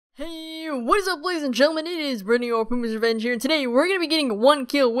What is up, ladies and gentlemen? It is Brittany or PumasRevenge here, and today we're going to be getting one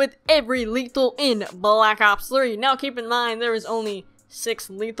kill with every lethal in Black Ops 3. Now keep in mind, there is only 6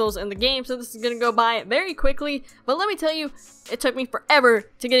 lethals in the game, so this is going to go by very quickly. But let me tell you, it took me forever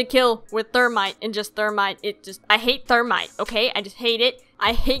to get a kill with Thermite, and just Thermite, I hate Thermite, okay? I just hate it.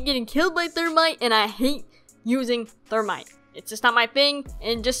 I hate getting killed by Thermite, and I hate using Thermite. It's just not my thing,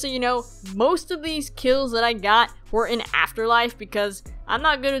 and just so you know, most of these kills that I got were in Afterlife because I'm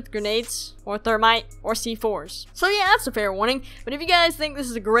not good with grenades, or Thermite, or C4s. So yeah, that's a fair warning, but if you guys think this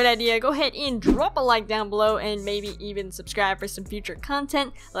is a great idea, go ahead and drop a like down below, and maybe even subscribe for some future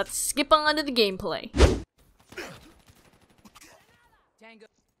content. Let's skip on to the gameplay. Tango.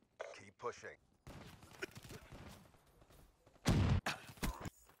 Keep pushing.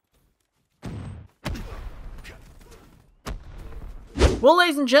 Well,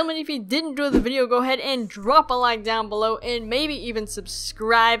 ladies and gentlemen, if you did enjoy the video, go ahead and drop a like down below, and maybe even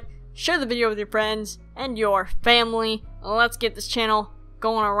subscribe. Share the video with your friends and your family. Let's get this channel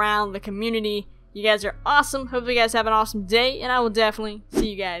going around the community. You guys are awesome. Hope you guys have an awesome day, and I will definitely see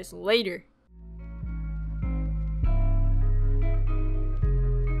you guys later.